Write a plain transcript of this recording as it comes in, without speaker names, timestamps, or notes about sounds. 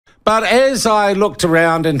But as I looked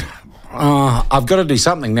around and I've got to do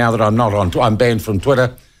something now that I'm banned from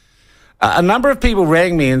Twitter. A number of people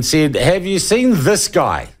rang me and said, have you seen this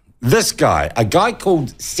guy? This guy, a guy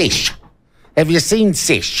called Sesh. Have you seen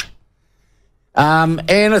Sesh?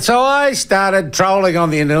 And so I started trolling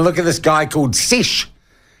on the internet. Look at this guy called Sesh.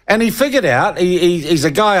 And he figured out, he's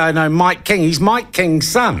a guy I know, Mike King. He's Mike King's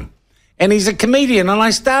son. And he's a comedian. And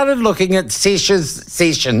I started looking at Sesh's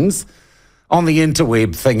sessions on the interweb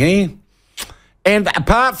thingy. And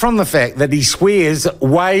apart from the fact that he swears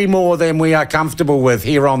way more than we are comfortable with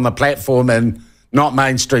here on the platform and not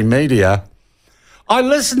mainstream media, I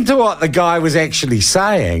listened to what the guy was actually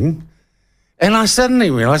saying, and I suddenly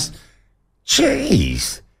realised,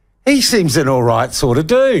 geez, he seems an all right sort of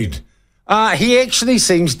dude. He actually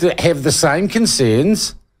seems to have the same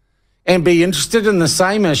concerns and be interested in the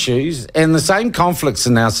same issues and the same conflicts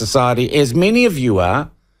in our society as many of you are,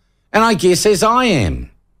 and I guess as I am.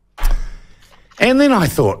 And then I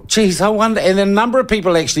thought, geez, I wonder, and a number of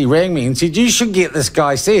people actually rang me and said, you should get this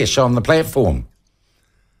guy Sesh on the platform.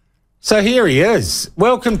 So here he is.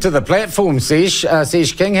 Welcome to the platform, Sesh.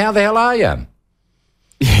 Sesh King, how the hell are you?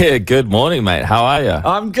 Yeah, good morning, mate. How are you?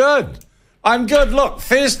 I'm good. I'm good. Look,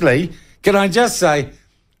 firstly, can I just say,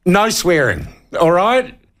 no swearing, all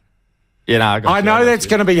right? You know, I know that's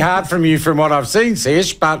going to be hard from you from what I've seen,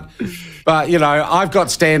 Sesh, but you know, I've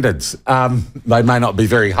got standards. They may not be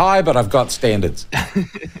very high, but I've got standards.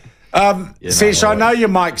 Sesh, I know you're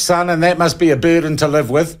Mike's son, and that must be a burden to live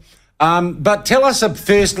with. But tell us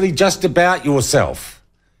firstly just about yourself.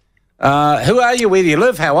 Who are you? Where do you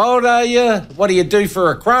live? How old are you? What do you do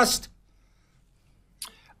for a crust?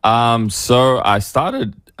 So I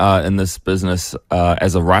started in this business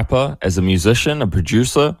as a rapper, as a musician, a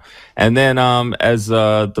producer. And then as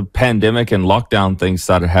the pandemic and lockdown things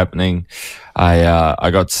started happening, I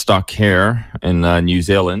got stuck here in New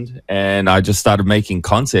Zealand, and I just started making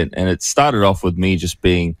content. And it started off with me just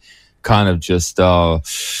being kind of just a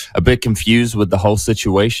bit confused with the whole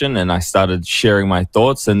situation. And I started sharing my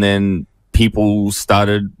thoughts, and then people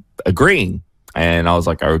started agreeing. And I was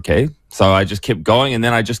like, okay. So I just kept going, and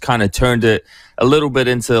then I just kind of turned it a little bit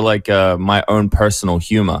into like my own personal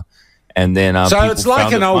humor. And then so it's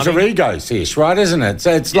like an alter ego, Sesh, right? Isn't it?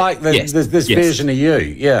 So it's like this version of you,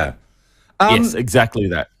 yeah. Yes, exactly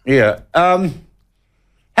that. Yeah. How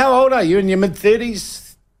old are you? In your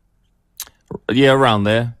mid-30s? Yeah, around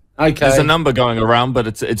there. Okay. There's a number going around,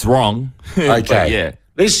 but it's wrong. Okay. Yeah.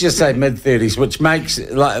 Let's just say mid-30s, which makes,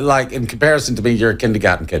 like in comparison to me, you're a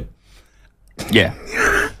kindergarten kid. Yeah.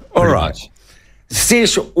 All right.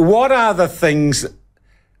 Sesh, what are the things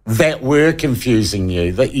that were confusing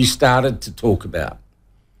you that you started to talk about?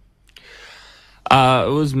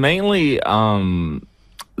 It was mainly the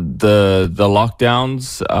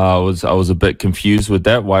lockdowns. I was a bit confused with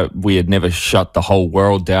that. Why we had never shut the whole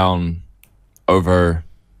world down over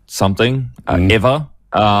something ever.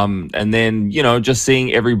 And then, you know, just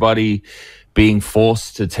seeing everybody being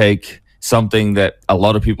forced to take something that a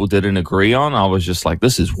lot of people didn't agree on, I was just like,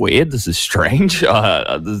 this is weird. This is strange.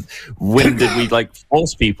 When did we like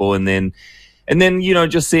force people? And then, you know,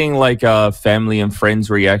 just seeing like family and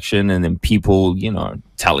friends reaction, and then people, you know,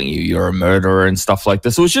 telling you you're a murderer and stuff like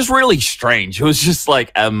this. It was just really strange. It was just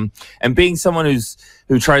like, and being someone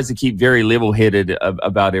who tries to keep very level-headed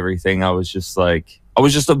about everything, I was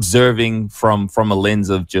just observing from a lens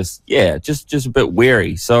of just a bit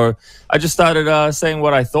wary. So I just started saying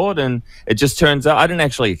what I thought, and it just turns out I didn't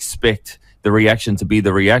actually expect the reaction to be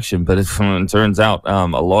the reaction, but it turns out a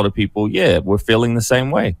lot of people, were feeling the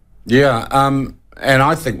same way. Yeah, and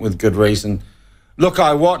I think with good reason. Look,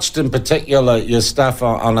 I watched in particular your stuff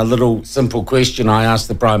on a little simple question I asked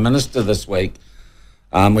the Prime Minister this week,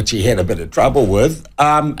 which he had a bit of trouble with.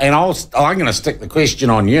 And I'm going to stick the question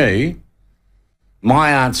on you.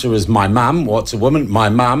 My answer is my mum. What's a woman? My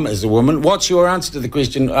mum is a woman. What's your answer to the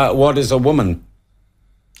question, what is a woman?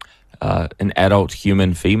 An adult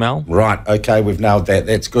human female. Right, okay, we've nailed that.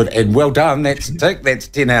 That's good. And well done. That's a tick. That's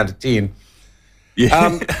 10 out of 10.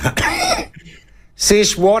 Yeah.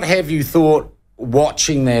 Sesh, what have you thought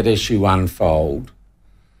watching that issue unfold?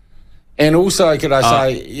 And also, could I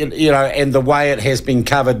say, you know, and the way it has been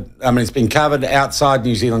covered, I mean, it's been covered outside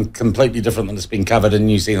New Zealand completely different than it's been covered in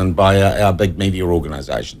New Zealand by our big media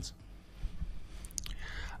organisations.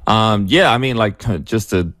 Yeah, I mean, like,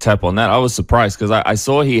 just to tap on that, I was surprised because I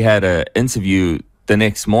saw he had an interview the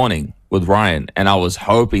next morning, with Ryan, and I was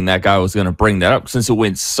hoping that guy was going to bring that up since it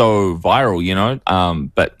went so viral, you know.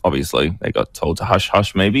 But obviously they got told to hush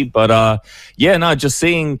hush maybe. But yeah, no, just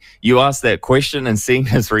seeing you ask that question and seeing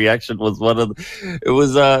his reaction was it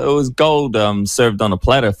was gold served on a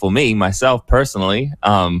platter for me myself personally,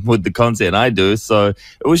 with the content I do. So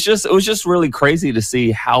it was just really crazy to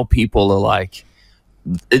see how people are like.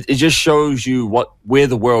 It just shows you where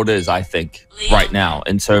the world is, I think, right now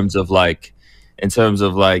in terms of like,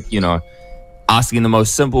 you know, asking the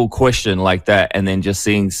most simple question like that, and then just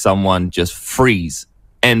seeing someone just freeze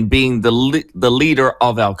and being the leader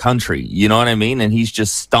of our country. You know what I mean? And he's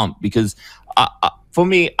just stumped because for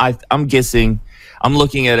me, I'm guessing, I'm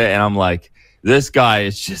looking at it and I'm like, this guy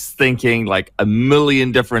is just thinking like a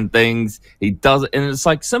million different things. He does it, and it's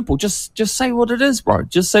like simple. Just say what it is, bro.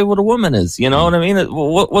 Just say what a woman is. You know what I mean?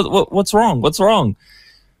 What's wrong? What's wrong?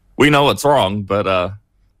 We know what's wrong, but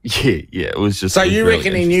yeah. It was just. So you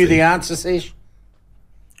reckon he knew the answer, Sesh?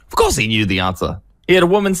 Of course, he knew the answer. He had a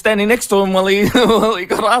woman standing next to him while he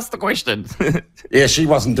got asked the question. Yeah, she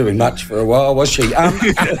wasn't doing much for a while, was she?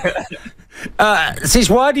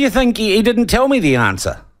 Sesh, why do you think he didn't tell me the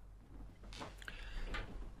answer?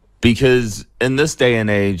 Because in this day and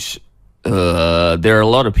age, there are a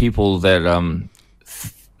lot of people that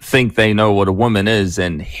think they know what a woman is,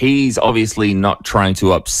 and he's obviously not trying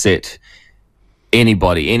to upset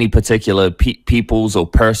anybody, any particular peoples or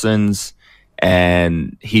persons,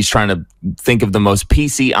 and he's trying to think of the most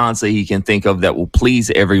PC answer he can think of that will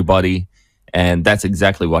please everybody, and that's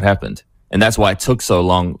exactly what happened. And that's why it took so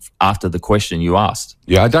long after the question you asked.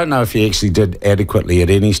 Yeah, I don't know if he actually did adequately at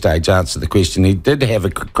any stage answer the question. He did have a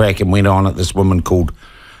crack and went on at this woman called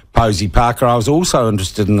Posey Parker. I was also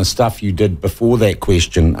interested in the stuff you did before that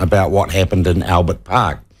question about what happened in Albert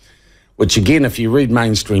Park, which again, if you read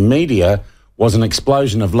mainstream media, was an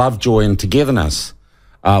explosion of love, joy and togetherness,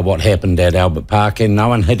 what happened at Albert Park, and no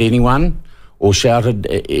one hit anyone or shouted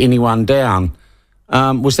anyone down.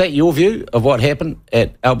 Was that your view of what happened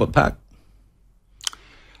at Albert Park?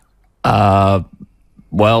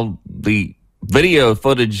 Well, the video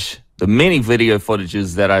footage, the many video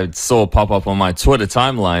footages that I saw pop up on my Twitter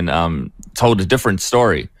timeline, told a different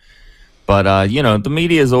story. But, you know, the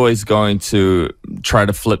media is always going to try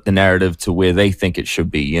to flip the narrative to where they think it should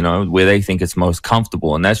be, you know, where they think it's most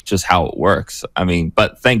comfortable. And that's just how it works. I mean,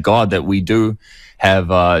 but thank God that we do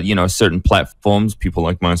have, you know, certain platforms, people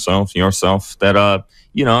like myself, yourself, that,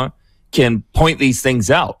 you know, can point these things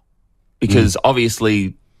out. Because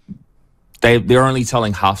obviously they're only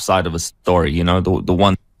telling half side of a story, you know, the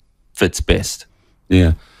one fits best.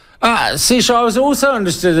 Yeah. Sesh, I was also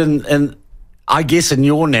interested in, I guess, in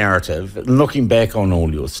your narrative, looking back on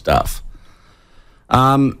all your stuff.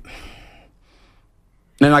 And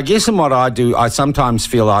I guess in what I do, I sometimes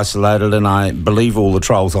feel isolated, and I believe all the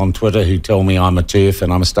trolls on Twitter who tell me I'm a TERF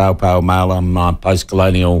and I'm a stale pale male, I'm a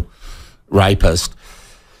post-colonial rapist.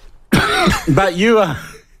 But you are...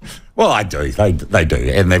 Well, I do. They do.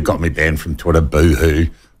 And they've got me banned from Twitter. Boo-hoo.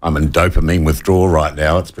 I'm in dopamine withdrawal right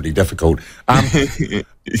now. It's pretty difficult.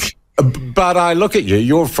 But I look at you.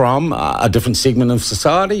 You're from a different segment of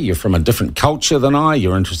society. You're from a different culture than I.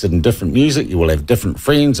 You're interested in different music. You will have different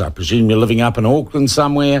friends. I presume you're living up in Auckland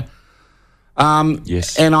somewhere.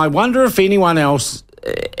 Yes. And I wonder if anyone else...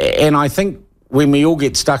 And I think when we all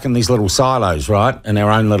get stuck in these little silos, right, in our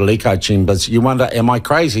own little echo chambers, you wonder, am I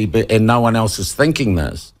crazy? And no one else is thinking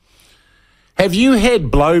this. Have you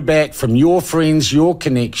had blowback from your friends, your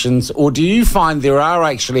connections, or do you find there are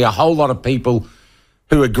actually a whole lot of people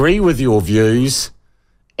who agree with your views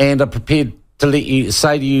and are prepared to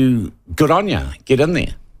say to you, good on you, get in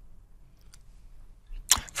there?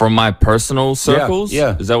 From my personal circles?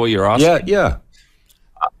 Yeah. Is that what you're asking? Yeah.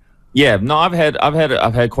 Yeah, no, I've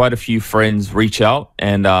had quite a few friends reach out,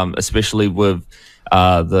 and especially with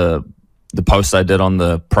the post I did on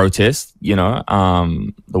the protest, you know,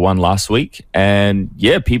 the one last week. And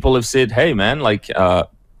yeah, people have said, hey, man, like,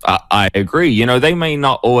 I agree. You know, they may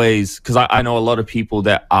not always, because I know a lot of people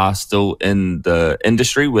that are still in the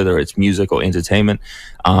industry, whether it's music or entertainment.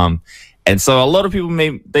 And so a lot of people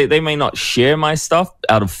they may not share my stuff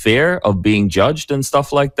out of fear of being judged and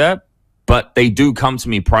stuff like that. But they do come to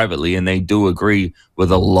me privately and they do agree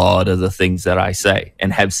with a lot of the things that I say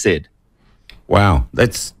and have said. Wow,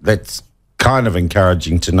 that's kind of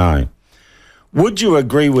encouraging to know. Would you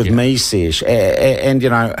agree with me, Sesh? And you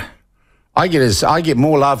know, I get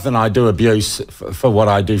more love than I do abuse for what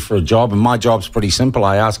I do for a job, and my job's pretty simple.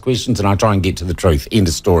 I ask questions and I try and get to the truth. End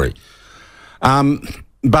of story.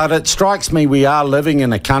 But it strikes me we are living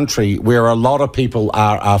in a country where a lot of people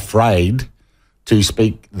are afraid to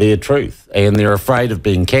speak their truth, and they're afraid of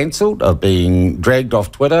being cancelled, of being dragged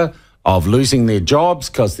off Twitter, of losing their jobs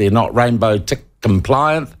because they're not rainbow tick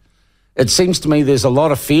compliant. It seems to me there's a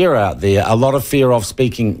lot of fear out there, a lot of fear of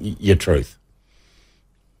speaking your truth.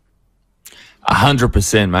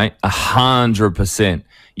 100%, mate. 100%.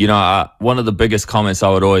 You know, one of the biggest comments I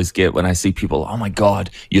would always get when I see people, oh my God,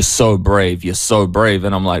 you're so brave. You're so brave.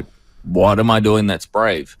 And I'm like, what am I doing that's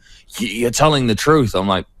brave? You're telling the truth. I'm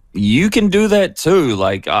like, you can do that too.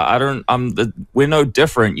 Like, we're no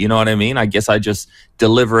different. You know what I mean? I guess I just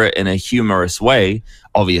deliver it in a humorous way,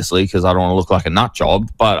 obviously, because I don't want to look like a nut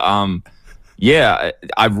job. But yeah,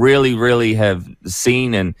 I really, really have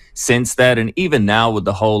seen and sensed that. And even now with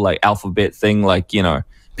the whole like alphabet thing, like, you know,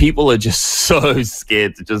 people are just so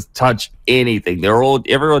scared to just touch anything.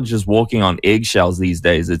 Everyone's just walking on eggshells these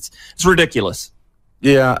days. It's ridiculous.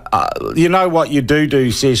 Yeah, you know what you do,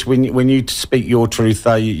 Sesh, when you speak your truth,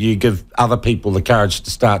 though, you give other people the courage to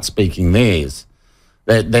start speaking theirs.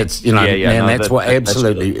 That's you know,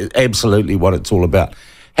 absolutely what it's all about.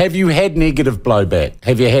 Have you had negative blowback?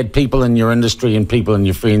 Have you had people in your industry and people in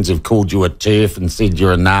your friends have called you a TERF and said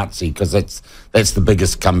you're a Nazi? Because that's the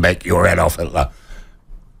biggest comeback you're at off Hitler.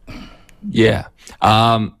 Yeah,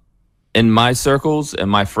 in my circles, in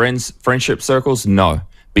my friendship circles, no.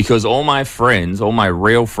 Because all my friends, all my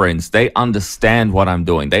real friends, they understand what I'm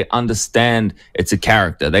doing. They understand it's a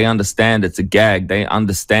character. They understand it's a gag. They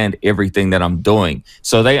understand everything that I'm doing.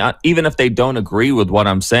 So they, even if they don't agree with what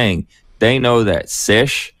I'm saying, they know that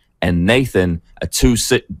Sesh and Nathan are two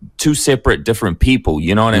separate, different people.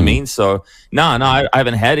 You know what I mean? So no, I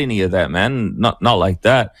haven't had any of that, man. Not like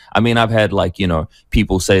that. I mean, I've had like, you know,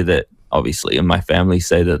 people say that, obviously, in my family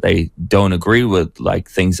say that they don't agree with like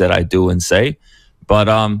things that I do and say. But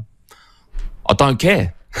I don't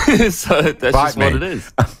care. So that's just what it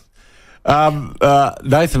is.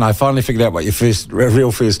 Nathan, I finally figured out what your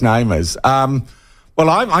real first name is. Well,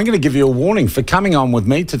 I'm going to give you a warning for coming on with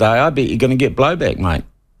me today. I bet you're going to get blowback, mate.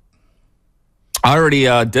 I already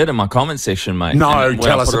did in my comment section, mate. No,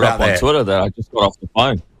 tell us about that. On Twitter that I just got off the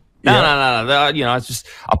phone. No. You know, I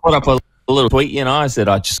put up a little tweet. You know, I said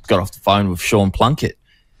I just got off the phone with Sean Plunket.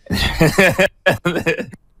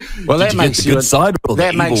 Well, that makes you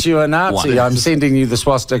a Nazi. One. I'm sending you the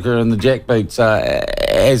swastika and the jackboots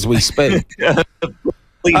as we speak.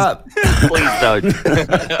 Please don't.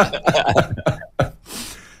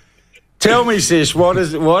 Tell me, Sesh, what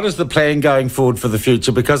is the plan going forward for the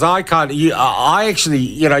future? Because I actually,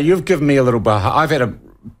 you know, you've given me a little bit. I've had a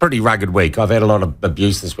pretty rugged week. I've had a lot of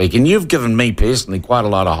abuse this week, and you've given me personally quite a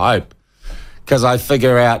lot of hope because I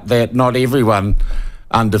figure out that not everyone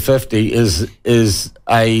under 50 is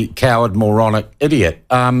a coward, moronic idiot.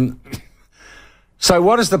 So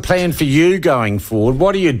what is the plan for you going forward?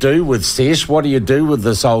 What do you do with Sesh? What do you do with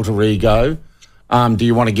this alter ego? Do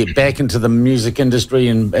you want to get back into the music industry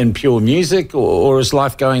and pure music, or is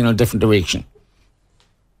life going in a different direction?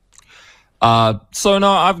 So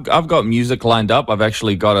no, I've got music lined up. I've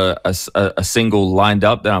actually got a single lined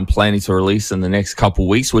up that I'm planning to release in the next couple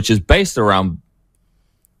weeks, which is based around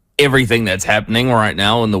everything that's happening right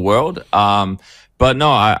now in the world. But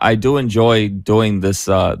no, I do enjoy doing this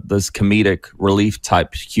comedic relief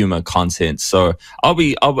type humor content. So I'll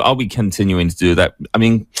be continuing to do that. I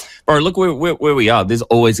mean, bro, look where we are. There's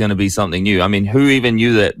always going to be something new. I mean, who even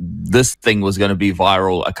knew that this thing was going to be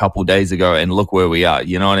viral a couple days ago? And look where we are.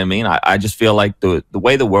 You know what I mean? I just feel like the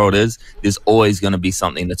way the world is, there's always going to be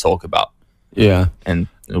something to talk about. Yeah, and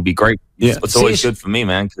it'll be great. Yeah, it's always good for me,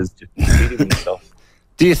 man, because just feeding myself.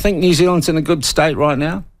 Do you think New Zealand's in a good state right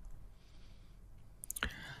now?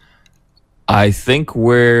 I think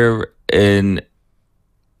we're in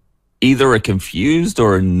either a confused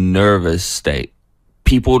or a nervous state.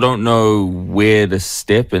 People don't know where to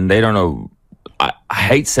step, and they don't know. I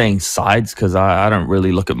hate saying sides because I don't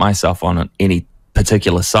really look at myself on any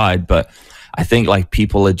particular side, but I think like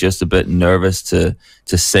people are just a bit nervous to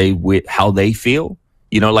say how they feel.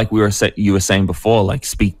 You know, like you were saying before, like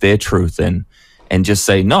speak their truth and just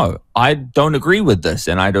say, no, I don't agree with this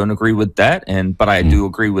and I don't agree with that, but I do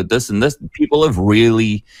agree with this and this. People have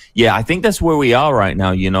really, I think that's where we are right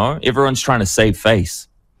now, you know? Everyone's trying to save face.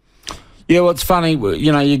 Yeah, well, it's funny,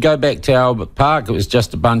 you know, you go back to Albert Park, it was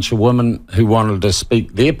just a bunch of women who wanted to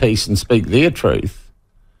speak their piece and speak their truth.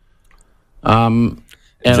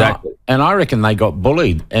 Exactly. And I reckon they got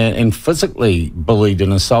bullied and physically bullied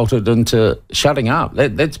and assaulted into shutting up.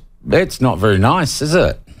 That's not very nice, is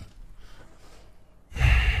it?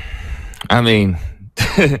 I mean,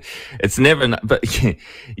 it's never, but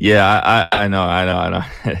yeah, I know.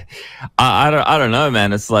 I don't know,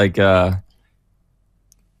 man. It's like that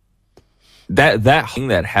thing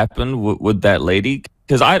that happened with that lady,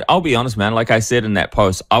 because I'll be honest, man. Like I said in that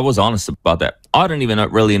post, I was honest about that. I don't even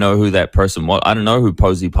really know who that person was. I don't know who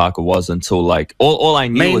Posey Parker was until like all I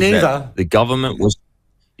knew was that the government was,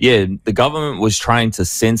 the government was trying to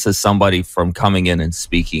censor somebody from coming in and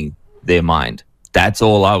speaking their mind. That's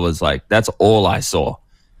all I was like. That's all I saw,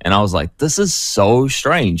 and I was like, this is so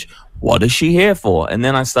strange. What is she here for? And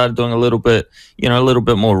then I started doing a little bit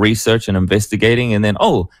more research and investigating, and then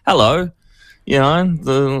oh, hello. You know,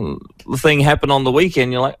 the thing happened on the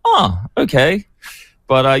weekend. You're like, oh, okay.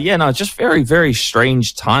 But no, just very, very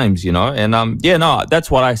strange times, you know. And no,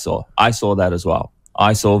 that's what I saw. I saw that as well.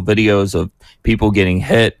 I saw videos of people getting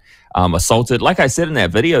hit, assaulted. Like I said in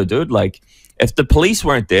that video, dude, like if the police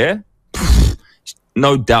weren't there,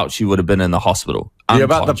 no doubt she would have been in the hospital. Yeah,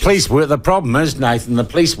 but the police were. The problem is, Nathan, the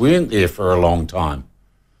police weren't there for a long time.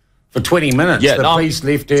 For 20 minutes, the police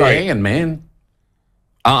left her hanging, man.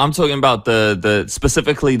 I'm talking about the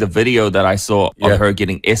specifically the video that I saw of her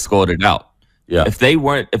getting escorted out. Yeah.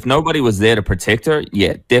 If nobody was there to protect her,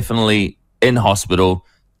 definitely in hospital.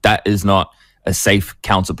 That is not a safe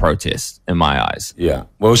counter protest in my eyes. Yeah.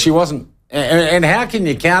 Well, she wasn't. And how can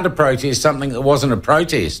you counter protest something that wasn't a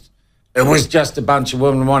protest? It was just a bunch of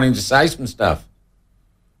women wanting to say some stuff.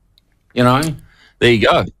 You know? There you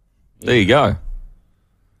go. There you go.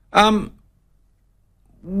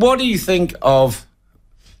 What do you think of...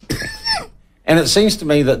 And it seems to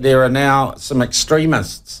me that there are now some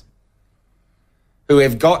extremists who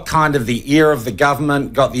have got kind of the ear of the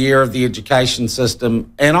government, got the ear of the education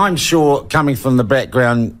system. And I'm sure, coming from the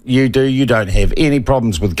background you don't have any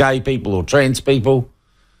problems with gay people or trans people.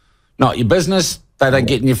 Not your business. They don't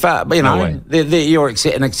get in your face. You know, you're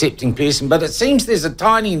an accepting person. But it seems there's a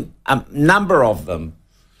tiny number of them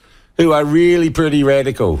who are really pretty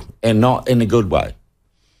radical and not in a good way.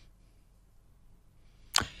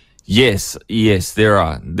 Yes, there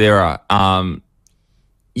are. When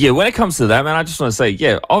it comes to that, man, I just want to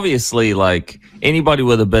say, obviously, like anybody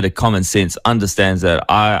with a bit of common sense understands that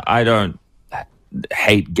I don't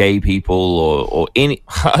hate gay people or any.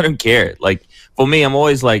 I don't care. Like for me, I'm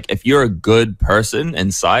always like, if you're a good person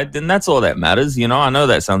inside, then that's all that matters. You know, I know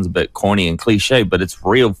that sounds a bit corny and cliche, but it's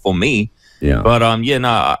real for me. Yeah. But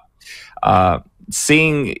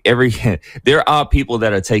seeing there are people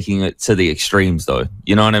that are taking it to the extremes, though.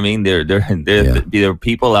 You know what I mean? There are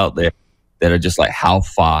people out there that are just like, how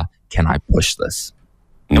far can I push this?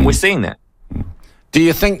 And we're seeing that. Do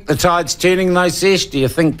you think the tide's turning, though, Sesh? Do you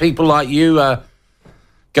think people like you are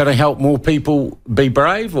going to help more people be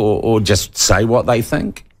brave or just say what they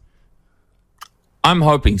think? I'm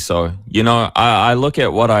hoping so. You know, I look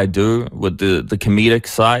at what I do with the comedic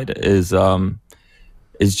side is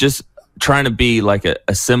just trying to be like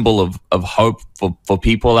a symbol of hope for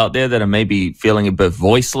people out there that are maybe feeling a bit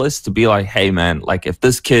voiceless, to be like, hey man, like if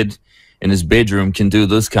this kid in his bedroom can do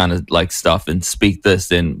this kind of like stuff and speak this,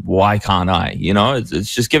 then why can't I? You know,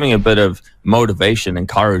 it's just giving a bit of motivation and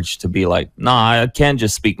courage to be like, nah, I can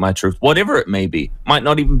just speak my truth, whatever it may be. Might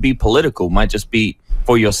not even be political, might just be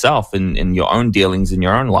for yourself in your own dealings in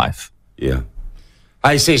your own life. Yeah.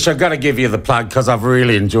 Hey, Sesh, I've got to give you the plug because I've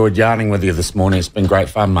really enjoyed yarning with you this morning. It's been great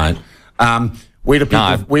fun, mate. Where do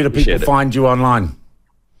people find you online?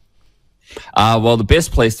 Well, the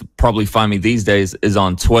best place to probably find me these days is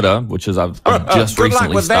on Twitter, which is I've just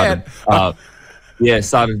recently started.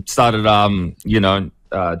 Started trying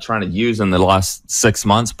to use in the last 6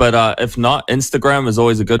 months. But if not, Instagram is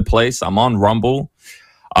always a good place. I'm on Rumble.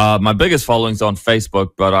 My biggest following's on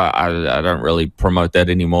Facebook, but I don't really promote that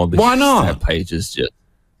anymore. Why not?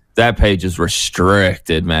 That page is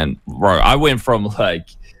restricted, man. Bro, I went from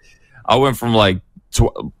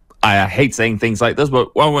I hate saying things like this,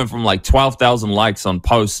 but I went from like 12,000 likes on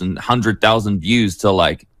posts and 100,000 views to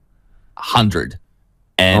like 100.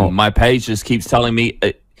 And my page just keeps telling me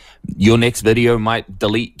your next video might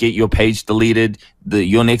get your page deleted.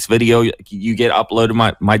 Your next video you get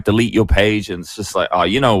uploaded might delete your page. And it's just like, oh,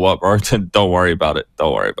 you know what, bro? Don't worry about it.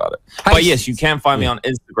 Don't worry about it. But yes, you can find me on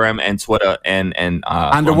Instagram and Twitter and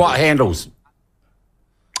under what handles?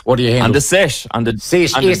 What do you handle? Under Sesh. Under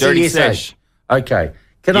Dirty Sesh. Okay.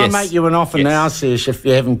 Can I make you an offer now, Sesh, if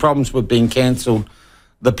you're having problems with being cancelled?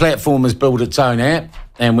 The platform has built its own app,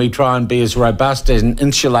 and we try and be as robust and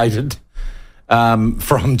insulated from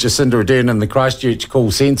Jacinda Ardern and the Christchurch call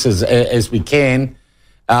centres as we can.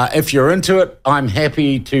 If you're into it, I'm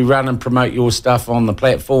happy to run and promote your stuff on the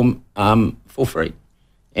platform for free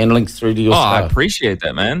and links through to your stuff. I appreciate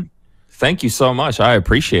that, man. Thank you so much. I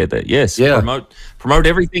appreciate that. Yes. Yeah. Promote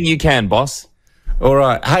everything you can, boss. All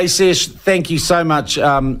right. Hey, Sesh, thank you so much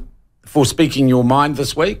for speaking your mind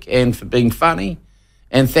this week and for being funny.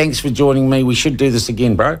 And thanks for joining me. We should do this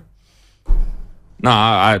again, bro. No,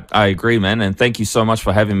 I agree, man. And thank you so much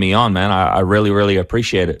for having me on, man. I really, really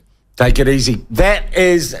appreciate it. Take it easy. That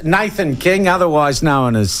is Nathan King, otherwise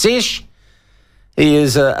known as Sesh. He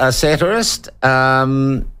is a satirist,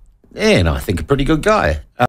 and I think a pretty good guy.